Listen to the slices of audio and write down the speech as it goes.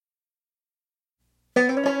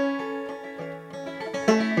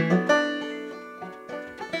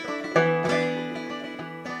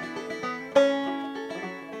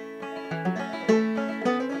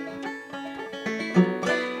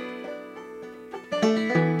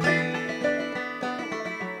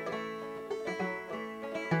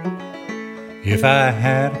If I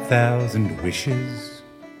had 1,000 wishes,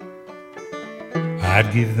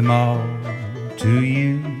 I'd give them all to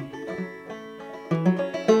you.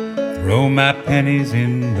 Throw my pennies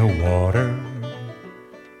in the water,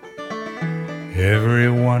 every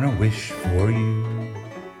one a wish for you.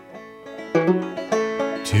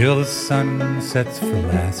 Till the sun sets for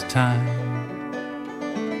last time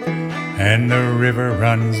and the river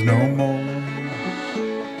runs no more,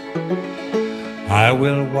 I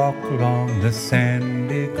will walk along the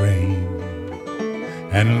sandy grain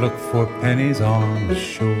and look for pennies on the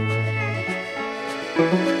shore.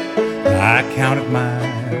 I counted my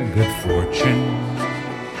good fortune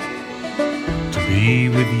to be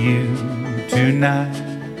with you tonight.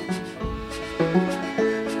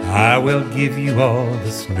 I will give you all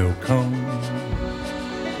the snow cones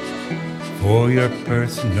for your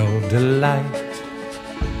personal delight.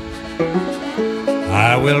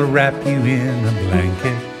 I will wrap you in a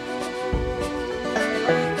blanket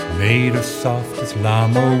made of softest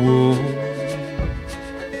llama wool.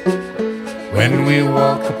 When we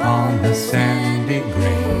walk upon the sandy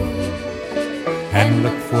grain and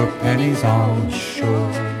look for pennies on the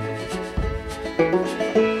shore.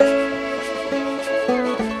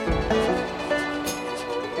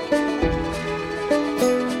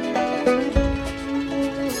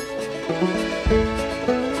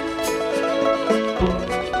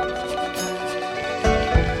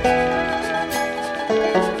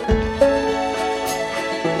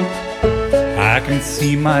 I can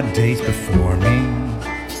see my days before me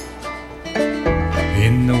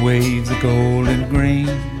in the waves of golden grain,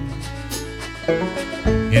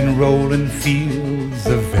 in rolling fields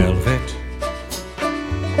of velvet,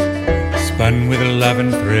 spun with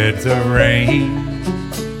 11 threads of rain.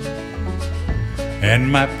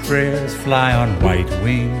 And my prayers fly on white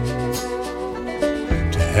wings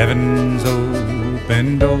to heaven's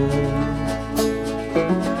open door.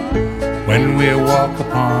 When we walk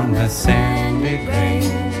upon the sandy grain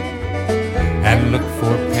and look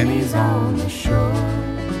for pennies on the shore.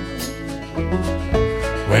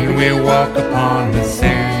 When we walk upon the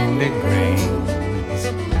sandy grains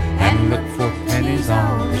and look for pennies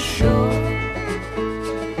on the shore.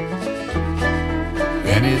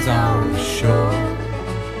 Pennies on the shore.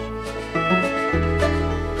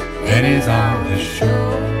 Pennies on the shore.